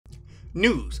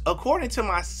News. According to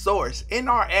my source,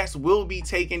 NRS will be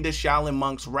taking the Shaolin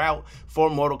monks route for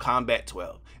Mortal Kombat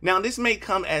 12. Now, this may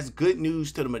come as good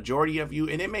news to the majority of you,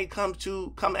 and it may come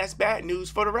as bad news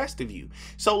for the rest of you.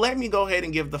 So let me go ahead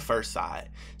and give the first side.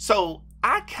 So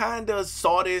I kind of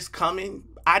saw this coming.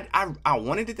 I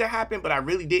wanted it to happen, but I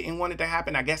really didn't want it to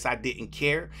happen. I guess I didn't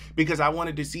care because I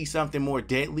wanted to see something more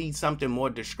deadly, something more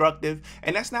destructive.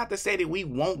 And that's not to say that we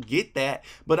won't get that,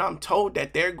 but I'm told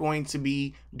that they're going to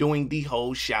be doing the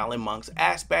whole Shaolin monks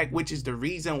aspect, which is the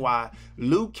reason why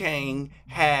Liu Kang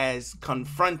has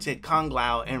confronted Kung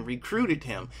Lao and recruited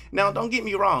him. Now, don't get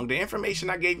me wrong. The information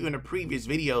I gave you in the previous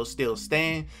video still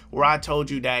stands, where I told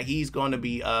you that he's going to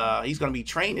be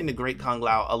training the great Kung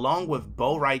Lao along with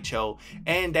Bo Raicho,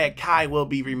 and that Kai will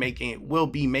be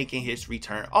making his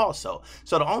return also.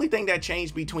 So the only thing that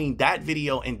changed between that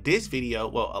video and this video,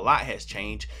 well, a lot has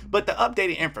changed, but the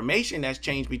updated information that's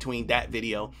changed between that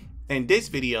video and this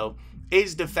video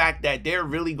is the fact that they're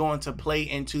really going to play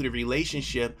into the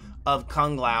relationship of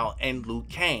Kung Lao and Liu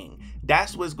Kang.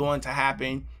 That's what's going to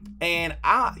happen. And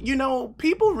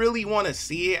people really want to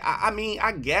see it. I mean,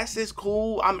 I guess it's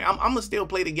cool. I'm gonna still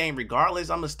play the game regardless.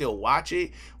 I'm gonna still watch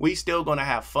it. We still gonna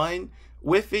have fun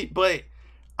with it. But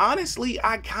honestly,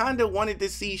 I kind of wanted to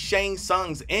see Shang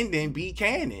Tsung's ending be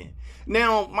canon.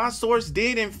 Now, my source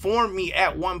did inform me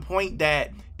at one point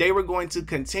that they were going to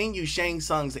continue Shang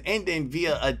Tsung's ending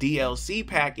via a DLC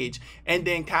package, and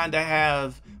then kind of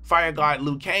have Fire God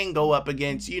Liu Kang go up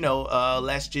against,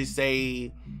 let's just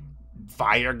say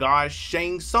Fire God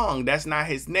Shang Tsung. That's not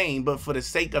his name, but for the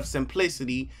sake of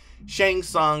simplicity, Shang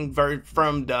Tsung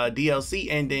from the DLC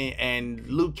ending and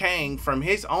Liu Kang from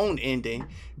his own ending,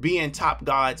 being top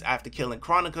gods after killing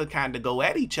Kronika, kind of go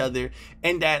at each other,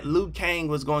 and that Liu Kang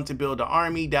was going to build an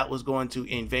army that was going to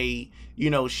invade,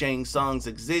 Shang Tsung's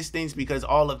existence, because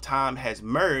all of time has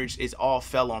merged. It's all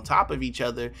fell on top of each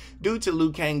other due to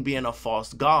Liu Kang being a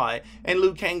false god, and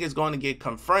Liu Kang is going to get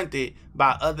confronted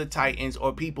by other titans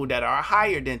or people that are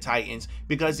higher than titans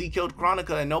because he killed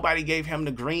Kronika and nobody gave him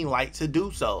the green light to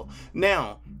do so.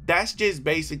 Now, that's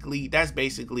basically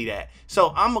that.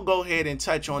 So I'm gonna go ahead and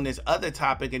touch on this other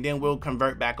topic, and then we'll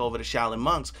convert back over to Shaolin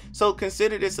monks. So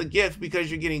consider this a gift because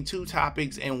you're getting two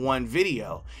topics in one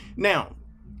video. Now,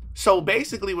 so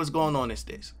basically what's going on is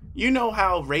this. You know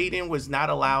how Raiden was not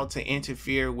allowed to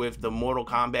interfere with the Mortal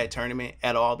Kombat tournament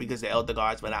at all because the Elder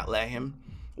Gods would not let him?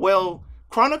 Well,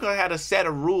 Kronika had a set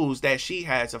of rules that she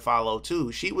had to follow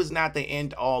too. She was not the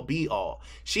end all be all.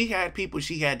 She had people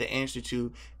she had to answer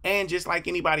to, and just like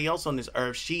anybody else on this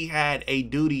earth, she had a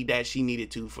duty that she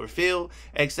needed to fulfill,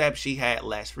 except she had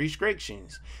less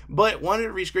restrictions. But one of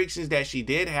the restrictions that she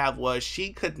did have was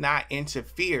she could not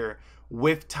interfere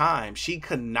with time. She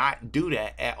could not do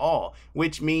that at all,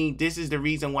 which means this is the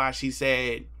reason why she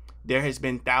said there has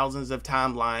been thousands of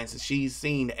timelines and she's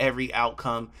seen every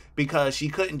outcome, because she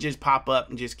couldn't just pop up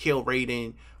and just kill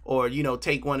Raiden or,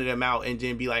 take one of them out and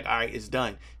then be like, all right, it's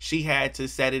done. She had to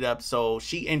set it up. So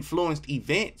she influenced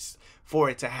events for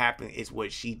it to happen is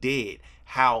what she did.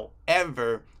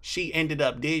 However, she ended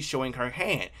up showing her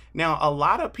hand. Now, a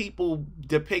lot of people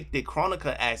depicted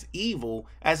Kronika as evil,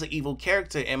 as an evil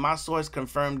character, and my source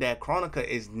confirmed that Kronika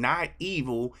is not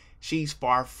evil. She's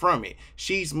far from it.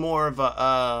 She's more of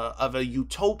a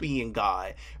utopian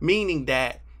god, meaning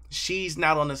that she's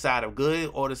not on the side of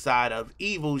good or the side of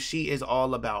evil. She is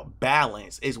all about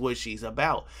balance, is what she's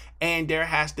about. And there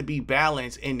has to be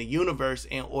balance in the universe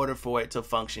in order for it to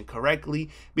function correctly,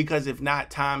 because if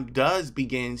not, time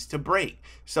begins to break.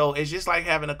 So it's just like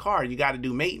having a car. You got to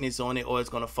do maintenance on it or it's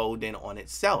going to fold in on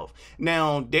itself.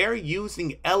 Now, they're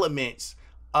using elements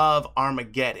of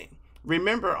Armageddon.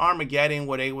 Remember Armageddon,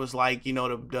 where they was like,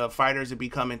 the fighters are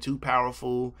becoming too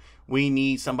powerful. We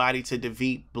need somebody to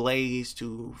defeat Blaze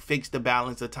to fix the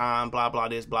balance of time, blah, blah,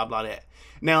 this, blah, blah, that.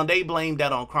 Now, they blamed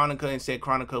that on Kronika and said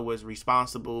Kronika was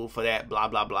responsible for that, blah,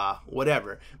 blah, blah,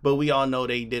 whatever. But we all know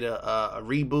they did a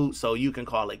reboot, so you can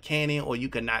call it canon or you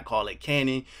can not call it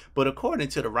canon. But according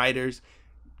to the writers,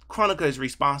 Kronika is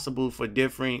responsible for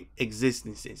different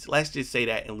existences. Let's just say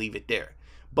that and leave it there.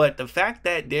 But the fact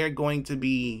that they're going to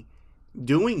be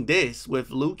doing this with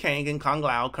Liu Kang and Kung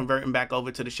Lao converting back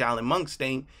over to the Shaolin monks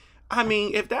thing, I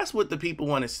mean, if that's what the people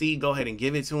want to see, go ahead and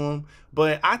give it to them.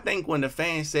 But I think when the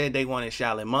fans said they wanted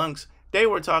Shaolin monks, they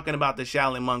were talking about the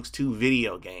Shaolin monks 2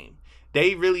 video game.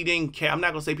 They really didn't care. I'm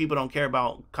not going to say people don't care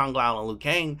about Kung Lao and Liu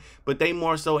Kang, but they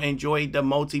more so enjoyed the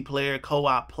multiplayer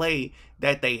co-op play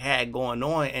that they had going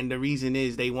on. And the reason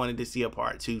is they wanted to see a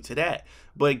part 2 to that.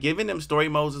 But giving them story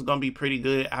modes is going to be pretty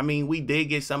good. I mean, we did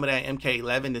get some of that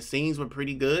MK11. The scenes were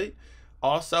pretty good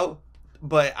also,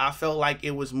 but I felt like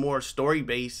it was more story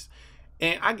based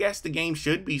And I guess the game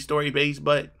should be story-based,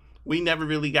 but we never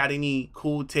really got any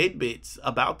cool tidbits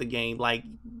about the game. Like,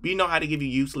 we know how to give you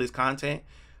useless content.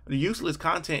 The useless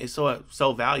content is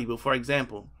so valuable. For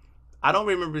example, I don't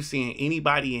remember seeing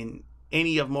anybody in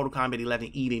any of Mortal Kombat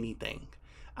 11 eat anything.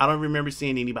 I don't remember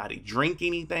seeing anybody drink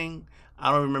anything.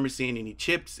 I don't remember seeing any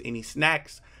chips, any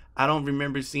snacks. I don't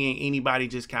remember seeing anybody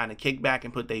just kind of kick back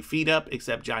and put their feet up,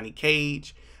 except Johnny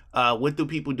Cage. What do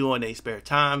people do in their spare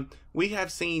time? We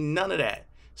have seen none of that.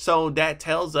 So that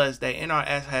tells us that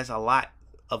NRS has a lot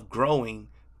of growing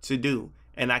to do.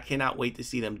 And I cannot wait to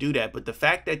see them do that. But the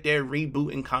fact that they're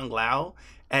rebooting Kung Lao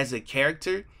as a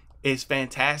character is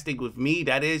fantastic with me.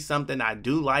 That is something I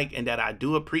do like and that I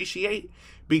do appreciate,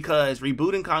 because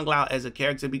rebooting Kung Lao as a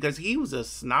character, because he was a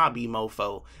snobby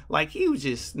mofo. Like, he was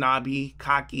just snobby,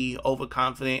 cocky,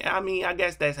 overconfident. I mean, I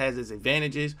guess that has its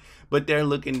advantages, but they're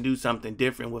looking to do something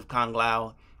different with Kung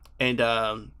Lao. And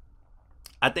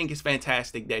I think it's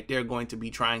fantastic that they're going to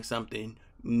be trying something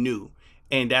new.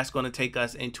 And that's going to take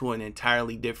us into an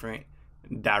entirely different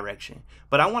direction.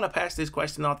 But I want to pass this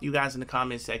question off to you guys in the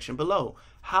comment section below.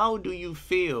 How do you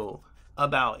feel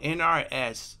about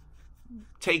NRS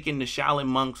taking the Shaolin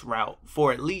monks route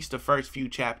for at least the first few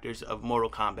chapters of Mortal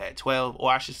Kombat 12,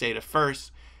 or I should say the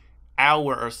first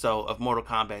hour or so of Mortal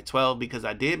Kombat 12, because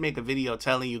I did make a video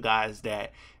telling you guys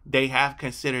that they have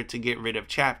considered to get rid of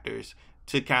chapters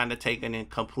to kind of take a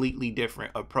completely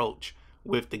different approach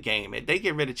with the game. If they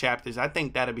get rid of chapters, I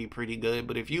think that'll be pretty good.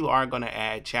 But if you are going to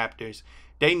add chapters,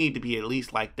 they need to be at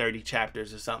least like 30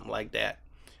 chapters or something like that.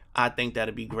 I think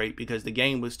that'd be great, because the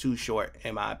game was too short,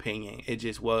 in my opinion. It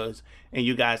just was, and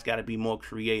you guys got to be more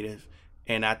creative.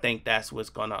 And I think that's what's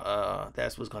gonna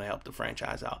help the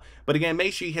franchise out. But again,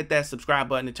 make sure you hit that subscribe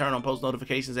button and turn on post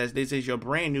notifications, as this is your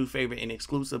brand new favorite and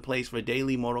exclusive place for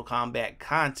daily Mortal Kombat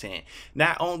content.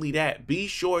 Not only that, be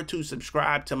sure to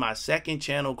subscribe to my second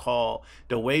channel called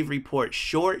The Wave Report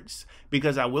Shorts,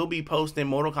 because I will be posting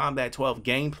Mortal Kombat 12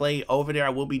 gameplay over there. I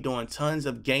will be doing tons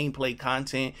of gameplay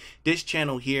content. This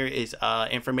channel here is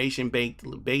information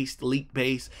based, leak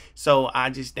based. So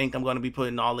I just think I'm going to be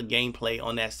putting all the gameplay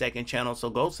on that second channel. So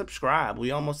go subscribe.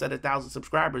 We almost at 1,000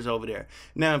 subscribers over there.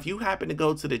 Now, if you happen to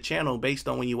go to the channel based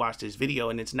on when you watch this video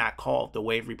and it's not called The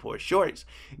Wave Report Shorts,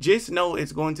 just know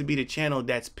it's going to be the channel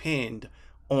that's pinned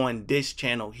on this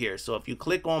channel here. So if you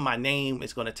click on my name,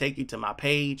 it's going to take you to my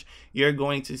page. You're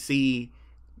going to see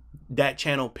that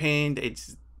channel pinned.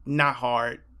 It's not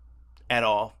hard at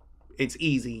all. It's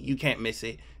easy. You can't miss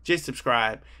it. Just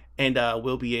subscribe, and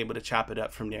we'll be able to chop it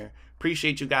up from there.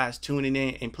 Appreciate you guys tuning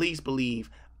in, and please believe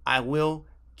I will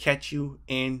catch you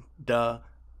in the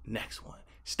next one.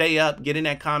 Stay up, get in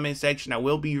that comment section. I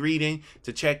will be reading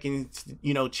to checking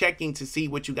to see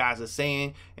what you guys are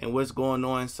saying and what's going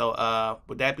on. So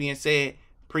with that being said,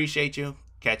 appreciate you.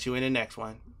 Catch you in the next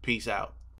one. Peace out.